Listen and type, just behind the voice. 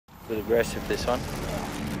bit aggressive, this one.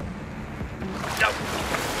 Go!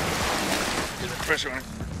 Get the pressure on him.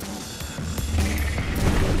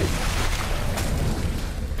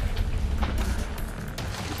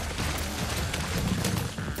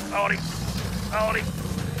 Hold him. Hold him.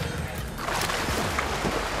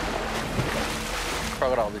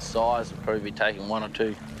 Crocodile this size would probably be taking 1 or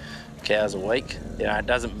 2 cows a week. You know, it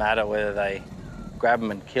doesn't matter whether they grab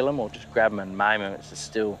them and kill them or just grab them and maim them. It's just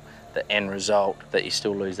still the end result that you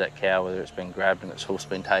still lose that cow, whether it's been grabbed and its hoof's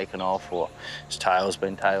been taken off or its tail's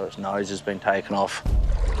been taken, its nose has been taken off.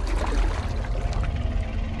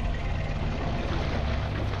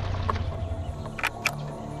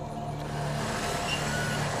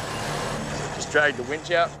 Just drag the winch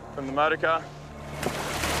out from the motor car.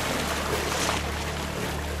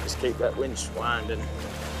 Just keep that winch winding.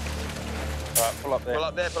 All right, pull up there. Pull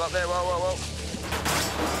up there, pull up there. Whoa, whoa, whoa.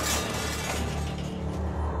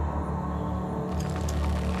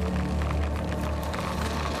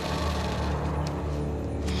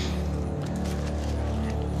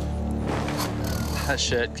 That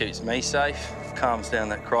shirt keeps me safe, calms down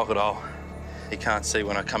that crocodile. He can't see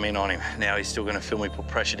when I come in on him. Now he's still going to feel me put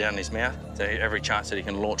pressure down in his mouth. So every chance that he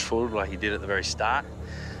can launch forward like he did at the very start,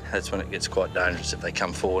 that's when it gets quite dangerous if they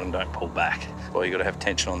come forward and don't pull back. Well, you've got to have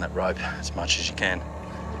tension on that rope as much as you can.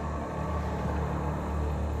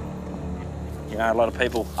 You know, a lot of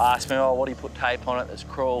people ask me, oh, what do you put tape on it that's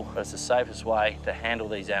cruel? But it's the safest way to handle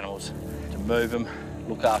these animals, to move them,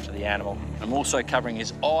 look after the animal. I'm also covering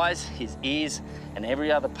his eyes, his ears, and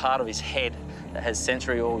every other part of his head that has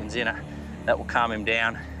sensory organs in it. That will calm him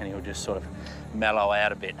down and he'll just sort of mellow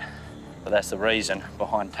out a bit. But that's the reason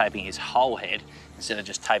behind taping his whole head instead of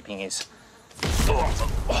just taping his...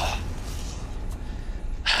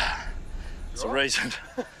 It's the reason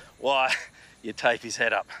why you tape his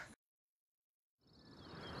head up.